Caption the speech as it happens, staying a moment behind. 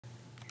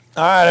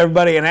All right,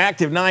 everybody, an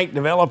active night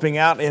developing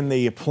out in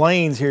the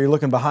plains here. You're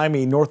looking behind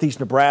me, northeast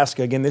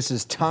Nebraska. Again, this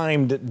is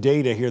timed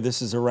data here.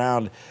 This is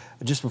around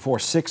just before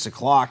 6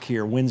 o'clock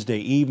here Wednesday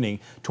evening.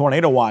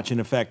 Tornado watch in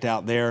effect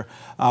out there.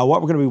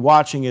 What we're going to be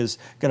watching is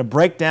going to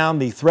break down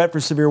the threat for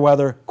severe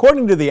weather.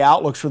 According to the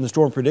outlooks from the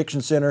Storm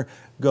Prediction Center,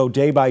 go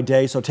day by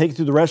day. So I'll take you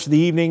through the rest of the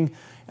evening,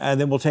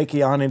 and then we'll take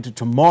you on into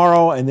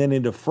tomorrow and then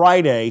into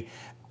Friday.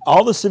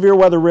 All the severe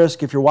weather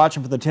risk, if you're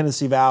watching from the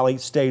Tennessee Valley,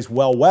 stays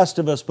well west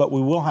of us, but we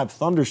will have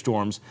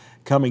thunderstorms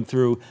coming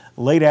through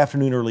late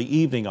afternoon, early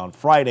evening on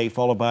Friday,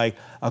 followed by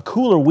a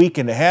cooler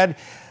weekend ahead.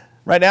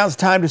 Right now it's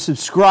time to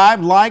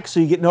subscribe, like, so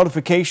you get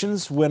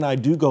notifications when I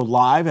do go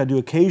live. I do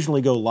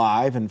occasionally go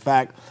live. In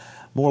fact,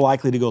 more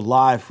likely to go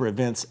live for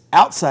events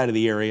outside of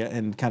the area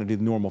and kind of do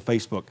the normal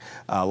Facebook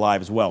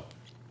live as well.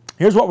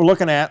 Here's what we're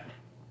looking at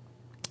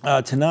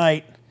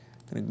tonight.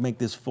 I'm going to make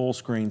this full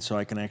screen so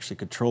I can actually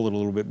control it a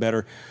little bit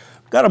better.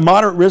 We've got a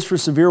moderate risk for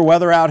severe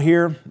weather out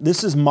here.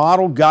 This is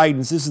model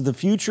guidance. This is the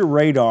future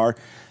radar.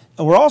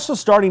 And we're also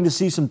starting to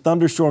see some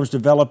thunderstorms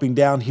developing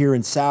down here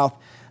in south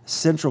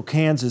central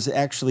Kansas,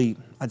 actually,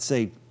 I'd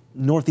say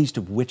northeast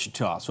of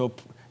Wichita. So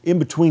in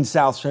between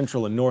south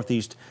central and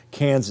northeast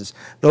Kansas.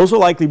 Those will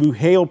likely be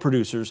hail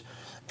producers.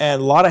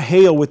 And a lot of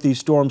hail with these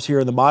storms here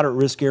in the moderate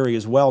risk area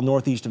as well,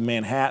 northeast of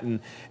Manhattan.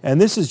 And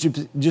this is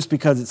just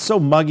because it's so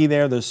muggy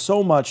there. There's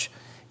so much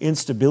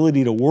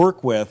instability to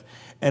work with.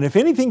 And if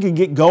anything can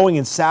get going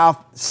in south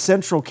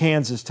central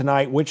Kansas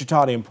tonight,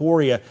 Wichita to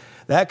Emporia,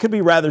 that could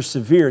be rather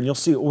severe. And you'll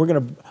see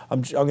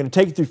I'm going to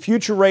take you through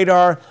future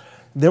radar.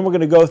 Then we're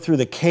going to go through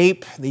the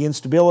Cape, the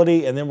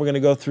instability, and then we're going to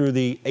go through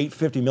the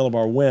 850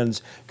 millibar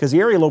winds because the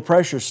area low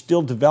pressure is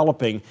still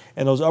developing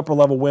and those upper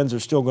level winds are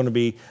still going to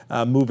be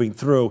moving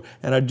through.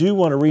 And I do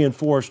want to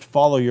reinforce to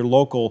follow your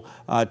local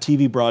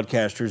TV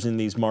broadcasters in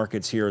these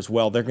markets here as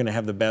well. They're going to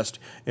have the best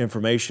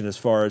information as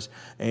far as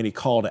any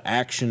call to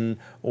action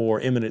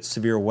or imminent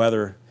severe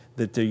weather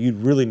that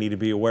you'd really need to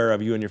be aware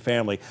of, you and your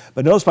family.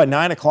 But notice by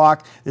 9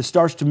 o'clock, it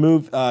starts to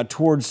move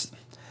towards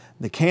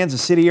the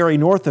Kansas City area,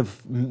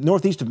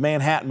 northeast of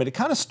Manhattan, but it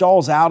kind of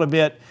stalls out a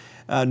bit.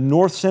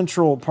 North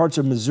central parts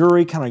of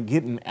Missouri, kind of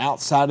getting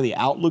outside of the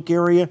outlook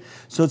area.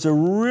 So it's a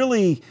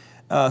really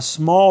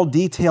small,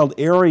 detailed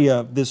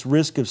area, this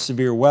risk of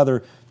severe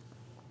weather.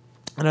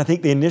 And I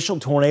think the initial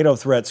tornado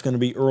threat is going to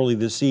be early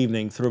this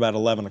evening through about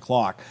 11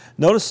 o'clock.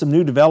 Notice some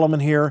new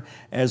development here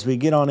as we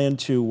get on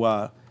into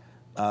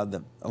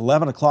the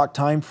 11 o'clock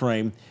time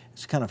frame.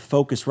 It's kind of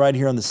focused right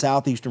here on the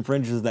southeastern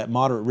fringes of that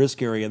moderate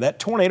risk area. That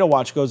tornado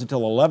watch goes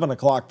until 11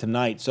 o'clock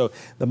tonight, so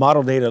the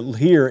model data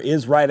here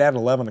is right at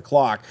 11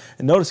 o'clock.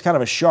 And notice kind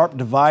of a sharp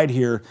divide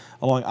here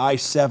along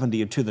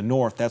I-70 and to the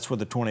north. That's where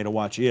the tornado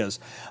watch is.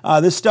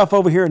 This stuff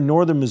over here in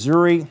northern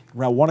Missouri,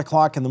 around 1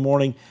 o'clock in the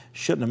morning,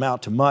 shouldn't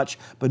amount to much.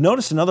 But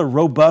notice another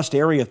robust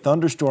area of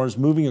thunderstorms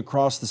moving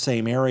across the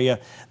same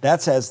area.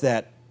 That's as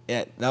the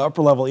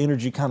upper level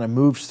energy kind of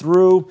moves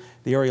through,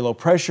 the area low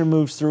pressure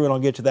moves through, and I'll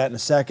get to that in a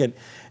second.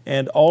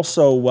 And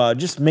also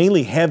just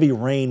mainly heavy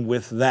rain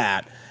with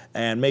that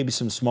and maybe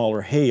some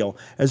smaller hail.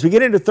 As we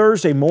get into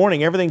Thursday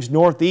morning, everything's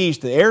northeast.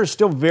 The air is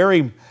still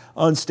very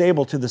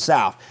unstable to the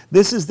south.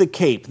 This is the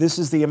Cape. This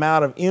is the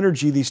amount of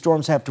energy these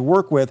storms have to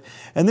work with.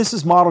 And this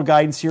is model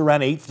guidance here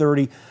around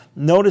 8:30.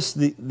 Notice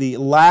the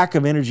lack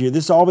of energy.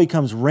 This all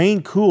becomes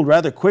rain-cooled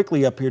rather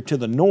quickly up here to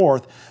the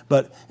north.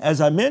 But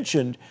as I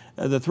mentioned,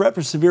 the threat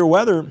for severe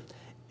weather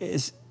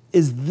is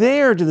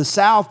there to the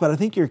south, but I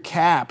think you're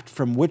capped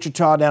from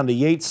Wichita down to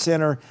Yates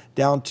Center,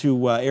 down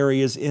to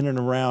areas in and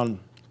around,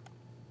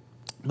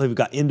 I believe we've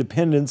got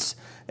Independence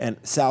and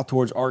south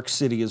towards Ark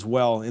City as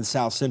well in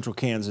south central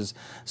Kansas.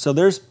 So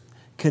there's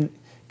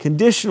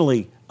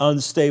conditionally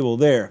unstable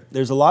there.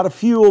 There's a lot of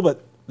fuel,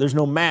 but there's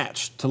no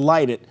match to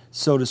light it,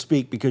 so to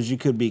speak, because you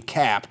could be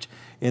capped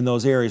in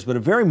those areas. But a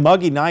very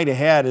muggy night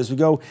ahead as we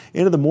go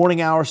into the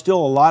morning hour. Still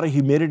a lot of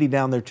humidity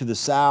down there to the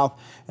south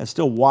and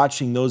still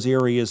watching those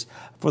areas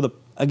for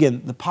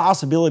again, the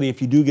possibility if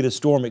you do get a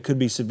storm, it could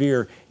be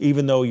severe,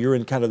 even though you're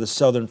in kind of the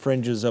southern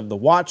fringes of the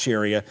watch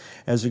area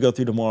as we go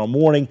through tomorrow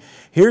morning.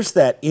 Here's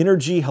that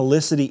energy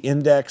helicity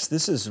index.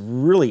 This is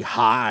really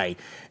high.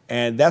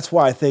 And that's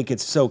why I think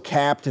it's so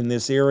capped in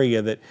this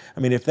area that, I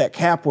mean, if that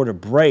cap were to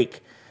break,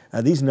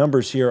 these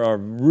numbers here are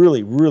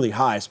really, really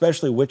high,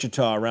 especially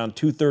Wichita around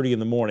 2:30 in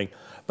the morning.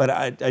 But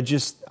I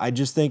just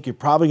think you're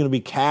probably going to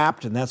be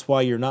capped, and that's why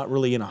you're not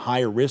really in a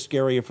higher risk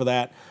area for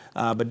that,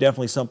 but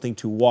definitely something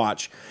to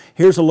watch.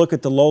 Here's a look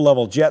at the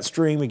low-level jet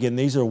stream. Again,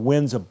 these are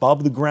winds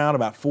above the ground,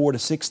 about 4,000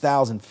 to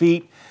 6,000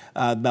 feet.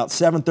 About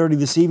 7:30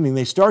 this evening,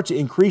 they start to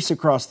increase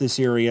across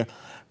this area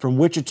from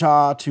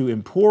Wichita to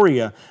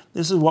Emporia.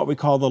 This is what we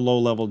call the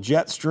low-level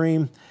jet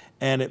stream.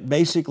 And it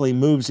basically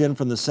moves in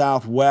from the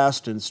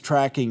southwest and it's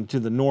tracking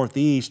to the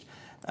northeast,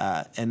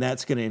 and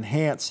that's going to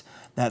enhance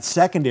that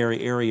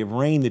secondary area of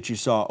rain that you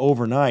saw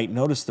overnight.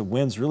 Notice the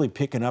winds really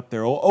picking up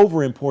there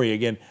over Emporia,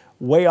 again,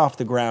 way off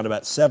the ground,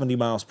 about 70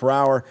 miles per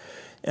hour.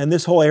 And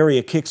this whole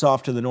area kicks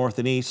off to the north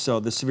and east,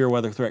 so the severe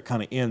weather threat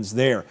kind of ends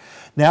there.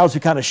 Now as we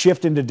kind of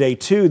shift into day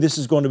two, this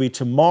is going to be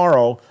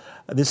tomorrow.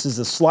 This is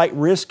a slight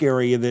risk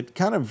area that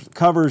kind of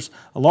covers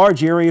a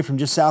large area from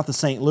just south of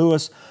St.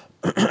 Louis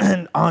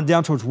and on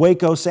down towards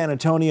Waco, San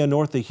Antonio,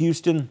 north of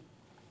Houston.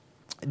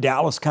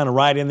 Dallas kind of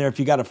right in there. If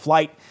you got a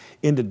flight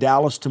into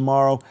Dallas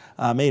tomorrow,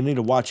 may need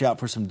to watch out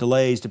for some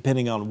delays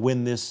depending on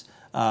when this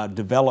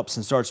develops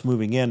and starts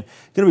moving in.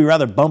 It's going to be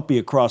rather bumpy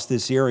across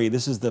this area.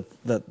 This is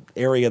the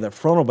area, the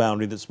frontal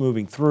boundary that's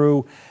moving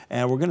through,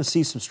 and we're going to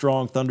see some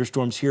strong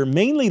thunderstorms here,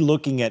 mainly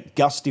looking at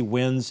gusty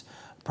winds,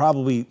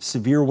 probably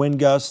severe wind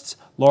gusts,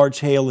 large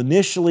hail.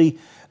 Initially,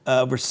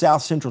 over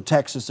south central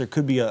Texas, there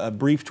could be a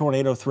brief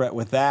tornado threat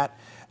with that.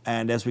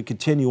 And as we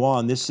continue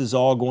on, this is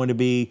all going to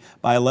be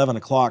by 11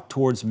 o'clock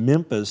towards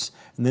Memphis,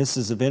 and this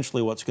is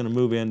eventually what's going to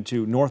move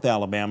into North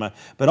Alabama.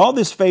 But all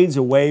this fades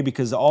away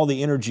because all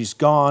the energy's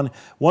gone.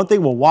 One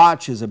thing we'll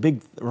watch is a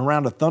big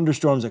round of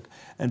thunderstorms.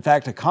 In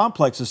fact, a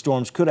complex of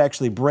storms could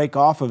actually break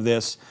off of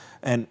this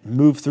and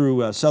move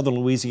through southern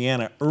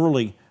Louisiana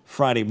early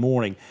Friday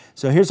morning.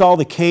 So here's all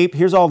the Cape,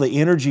 here's all the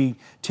energy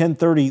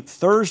 10:30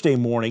 Thursday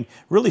morning,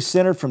 really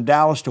centered from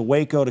Dallas to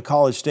Waco to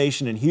College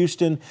Station in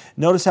Houston.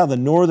 Notice how the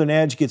northern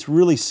edge gets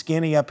really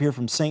skinny up here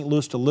from St.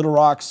 Louis to Little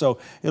Rock, so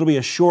it'll be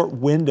a short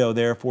window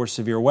there for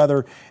severe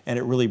weather, and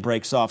it really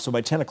breaks off. So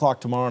by 10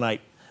 o'clock tomorrow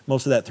night,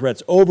 most of that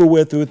threat's over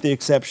with the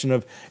exception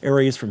of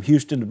areas from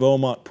Houston to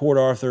Beaumont, Port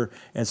Arthur,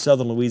 and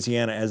southern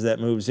Louisiana as that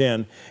moves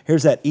in.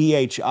 Here's that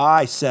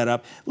EHI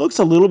setup. Looks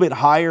a little bit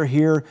higher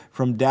here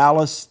from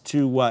Dallas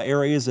to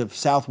areas of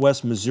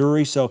southwest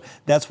Missouri, so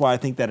that's why I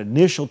think that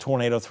initial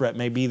tornado threat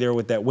may be there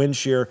with that wind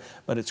shear,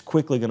 but it's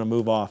quickly going to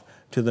move off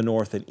to the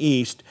north and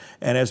east.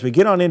 And as we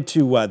get on into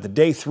the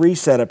day 3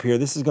 setup here,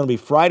 this is going to be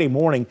Friday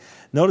morning.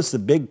 Notice the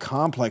big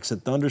complex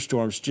of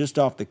thunderstorms just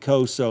off the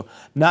coast, so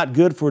not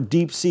good for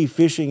deep sea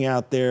fishing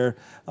out there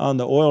on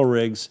the oil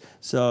rigs,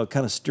 so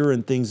kind of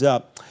stirring things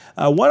up.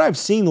 What I've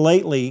seen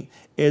lately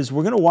is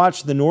we're going to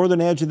watch the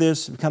northern edge of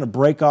this kind of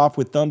break off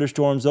with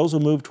thunderstorms. Those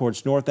will move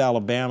towards North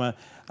Alabama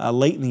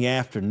late in the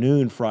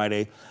afternoon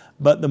Friday.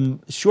 But the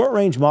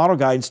short-range model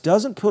guidance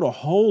doesn't put a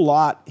whole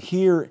lot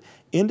here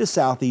into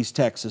southeast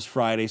Texas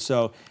Friday,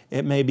 so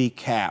it may be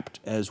capped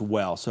as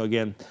well. So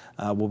again,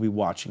 we'll be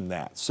watching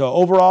that. So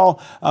overall,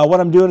 what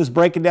I'm doing is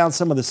breaking down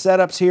some of the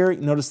setups here.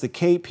 Notice the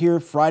Cape here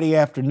Friday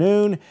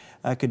afternoon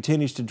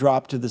continues to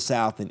drop to the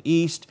south and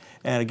east.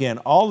 And again,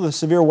 all of the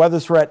severe weather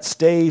threat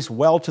stays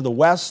well to the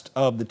west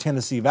of the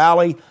Tennessee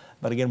Valley.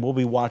 But again, we'll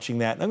be watching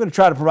that. And I'm going to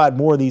try to provide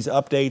more of these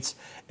updates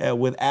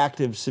with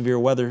active severe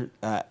weather,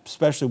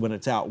 especially when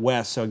it's out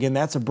west. So again,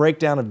 that's a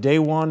breakdown of day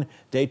 1,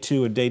 day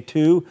 2, and day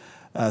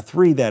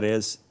 3, that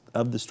is,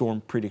 of the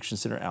Storm Prediction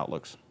Center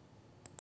outlooks.